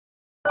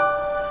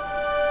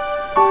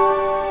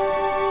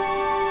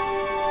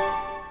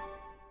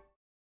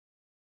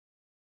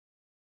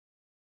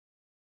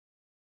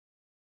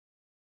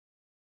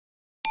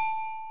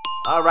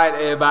Alright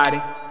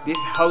everybody, this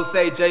is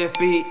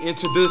JoseJFB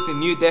introducing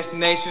New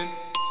Destination.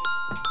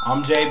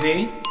 I'm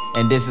JB.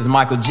 And this is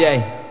MichaelJ.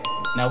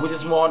 Now we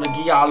just wanted to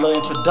give y'all a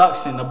little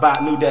introduction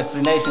about New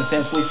Destination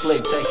since we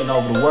slick taking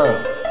over the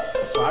world.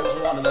 So I just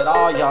want to let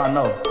all y'all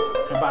know,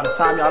 and by the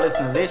time y'all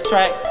listen to this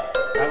track,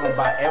 I'm gonna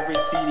buy every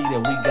CD that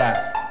we got.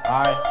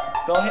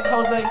 Alright, go ahead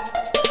Jose,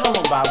 tell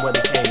them about what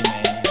the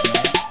Caveman is,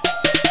 man.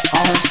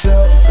 All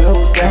stuff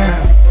go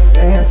down,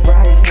 dance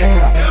right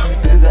now.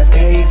 Do the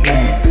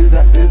Caveman, do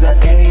the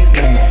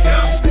Caveman,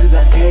 do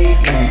the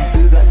Caveman,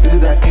 do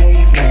the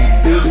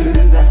Caveman, do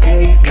the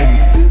Caveman,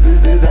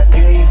 do the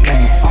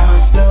Caveman. All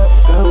stuff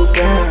go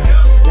down,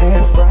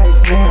 dance right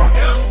now.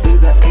 Do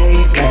the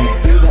Caveman,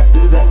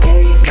 do the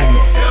Caveman,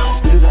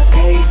 do the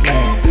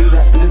Caveman, do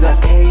the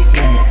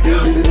Caveman, do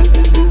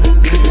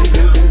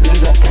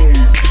the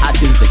Caveman. I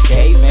do the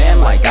caveman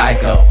like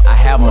Geico. I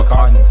have more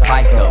cars than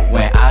Tycho.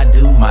 When I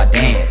do my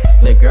dance,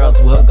 the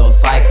girls will go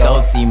psycho.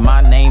 See,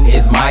 my name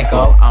is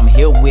Michael, I'm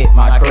here with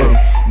my crew.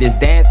 This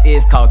dance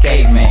is called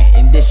Caveman,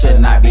 and this should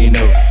not be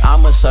new.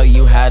 I'ma show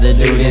you how to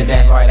do this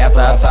dance right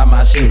after I tie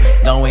my shoe.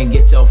 Go and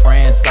get your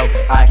friends so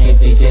I can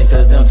teach it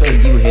to them too.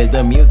 You hear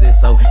the music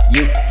so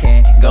you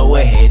can go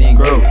ahead and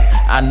groove.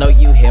 I know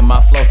you hear my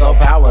flow so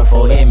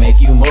powerful, it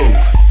make you move.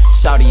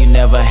 Shawty, you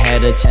never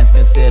had a chance,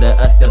 consider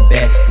us the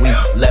best. We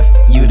left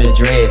you the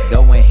dreads,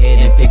 go ahead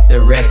and pick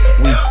the rest.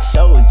 We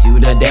showed you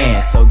the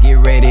dance, so get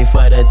ready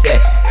for the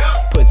test.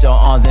 Put your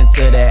arms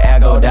into the air,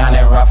 go down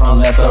and rock from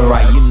left to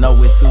right. You know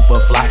it's super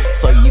fly,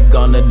 so you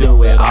gonna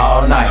do it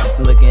all night.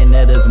 Looking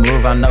at us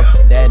move, I know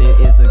that it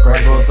is a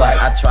graceful sight.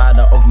 I tried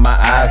to open my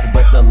eyes,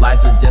 but the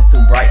lights are just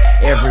too bright.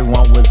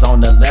 Everyone was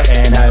on the left,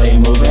 and now they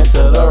moving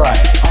to the right.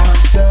 All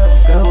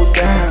stuff go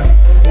down,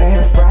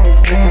 dance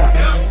right now.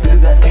 Do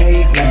the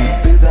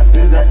Caveman, do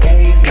the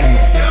Caveman,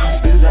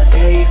 do the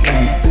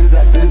Caveman,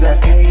 do the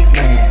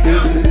Caveman, do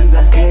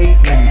the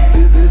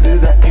Caveman, do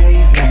the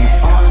Caveman.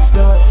 All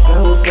stuff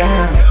go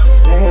down,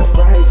 dance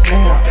right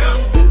now.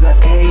 Do the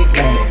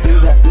Caveman,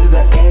 do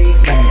the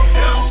Caveman,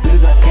 do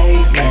the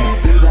Caveman,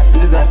 do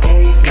the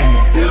Caveman,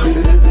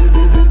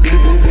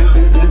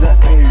 do the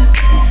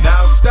Caveman.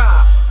 Now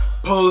stop,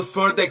 pose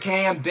for the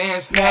cam, then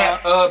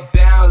snap. Up,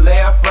 down,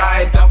 left,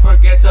 right, don't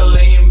forget to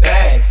lean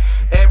back.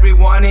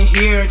 Everyone in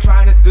here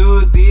trying to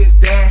do this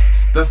dance.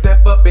 Don't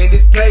step up in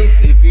this place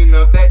if you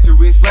know that you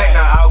is right.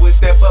 Now I will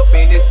step up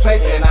in this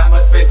place and I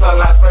must space a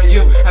lot for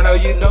you. I know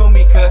you know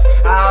me cause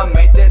I'll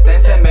make that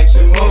dance that makes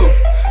you move.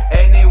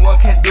 Anyone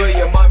can do it,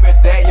 your mom, your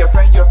dad, your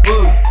friend, your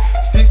boo,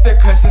 sister,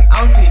 cousin,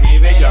 auntie,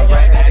 even your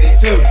granddaddy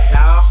too.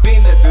 Now I'm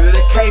finna do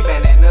the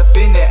caveman and I'm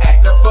finna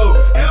act a fool.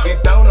 If you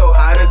don't know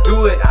how to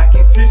do it, I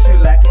can teach you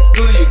like in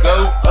school. You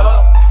go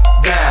up,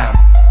 down,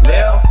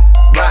 left,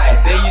 right,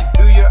 then you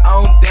do your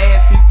own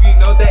dance. If you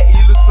know that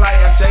it looks fly,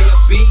 I'm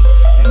JFB.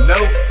 And no,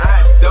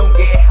 I don't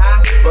get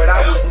high, but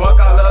I will smoke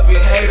all of your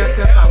haters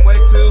cause I'm way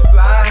too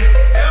fly.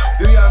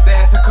 Do your own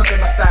dance and copy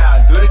my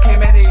style. Do the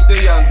Caveman, then you do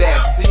your own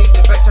dance. See you in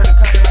the back, try to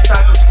copy my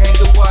style, but you can't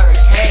do what I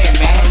can,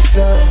 man.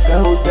 Stuff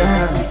go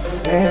down,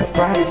 dance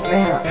right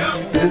now.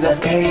 Do the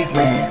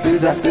Caveman, do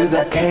the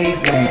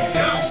Caveman,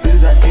 do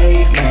the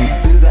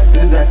Caveman,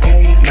 do the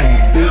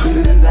Caveman, do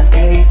the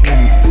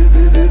Caveman,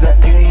 do the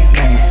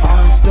Caveman.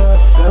 All stuff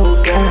go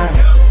down,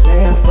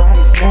 dance right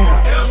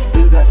now.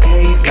 Do the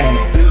Caveman,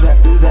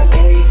 do the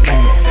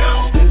Caveman,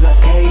 do the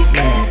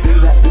Caveman, do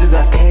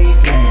the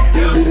Caveman,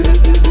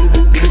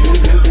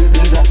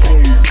 do the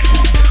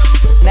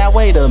Caveman. Now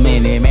wait a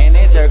minute, man,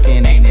 that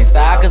jerking ain't in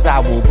style. Cause I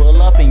will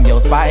pull up in your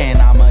spot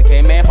and I'm a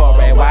Caveman for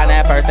red wine.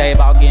 That first day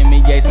ball, give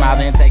me a smile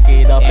and take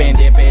it up and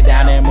dip it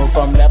down and move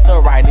from left to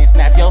right and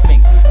snap your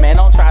fingers. Man,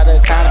 don't try to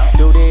kinda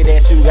do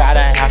that, you gotta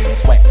have some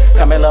sweat.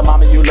 Come here, little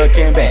mama, you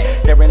looking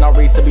bad. There ain't no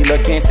reason to be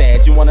looking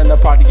sad. You wantin' the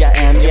party, I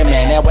am your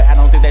man. That way I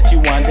don't think that you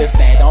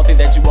understand. Don't think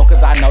that you won't,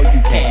 cause I know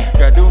you can.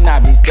 Girl, do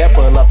not be scared,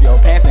 pull up your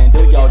pants and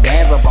do your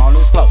dance up on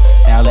this floor.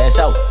 Now let's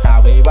show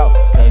how we roll,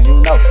 cause you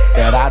know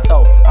that I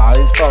told all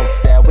these folks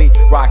that we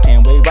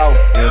rockin', we roll.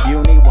 If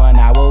you need one,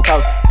 I will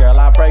coach. Girl,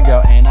 I pray,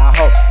 girl, and I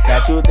hope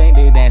that you think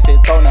the dance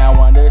is cold. Now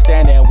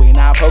understand that we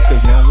not broke,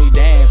 cause when we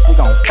dance, we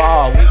gon'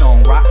 fall, we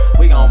gon' rock,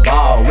 we gon'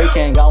 ball. We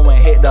can go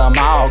and hit the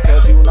mall,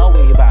 cause you know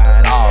we buy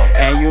it all.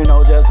 And you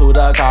know just who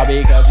to call,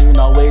 because you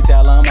know we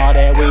tell them all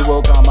that we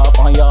will come up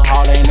on your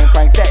hall and then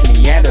crank that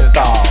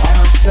Neanderthal.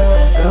 All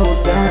stuff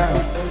go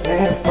down,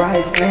 dance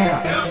right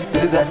now.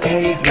 Do the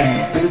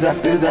Caveman, do the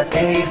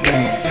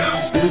Caveman,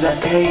 do the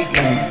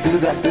Caveman, do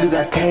the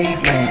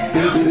Caveman,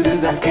 do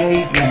the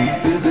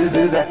Caveman,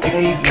 do the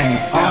Caveman.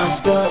 All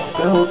stuff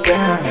go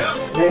down,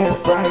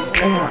 dance right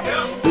now.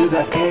 Do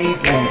the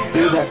Caveman,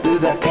 do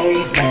the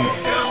Caveman,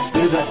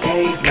 do the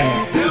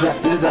Caveman, do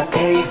the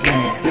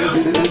Caveman, do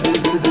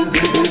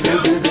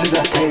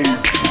the Caveman.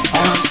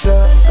 All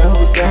stuff go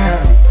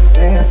down,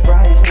 dance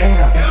right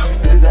now.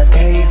 Do the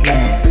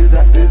Caveman, do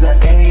the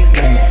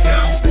Caveman,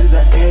 do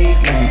the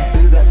Caveman,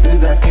 do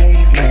the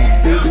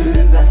Caveman, do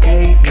the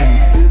Caveman,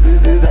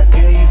 do the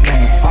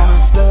Caveman. All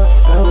stuff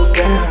go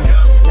down,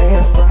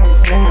 dance right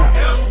now.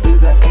 Do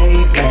the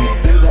Caveman,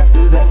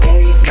 do the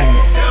Caveman,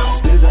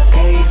 do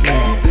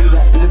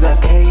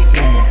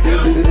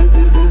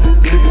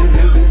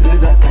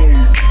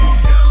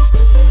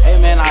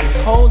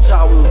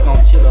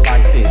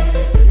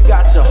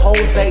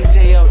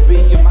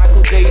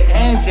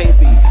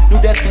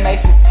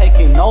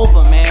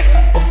over, man.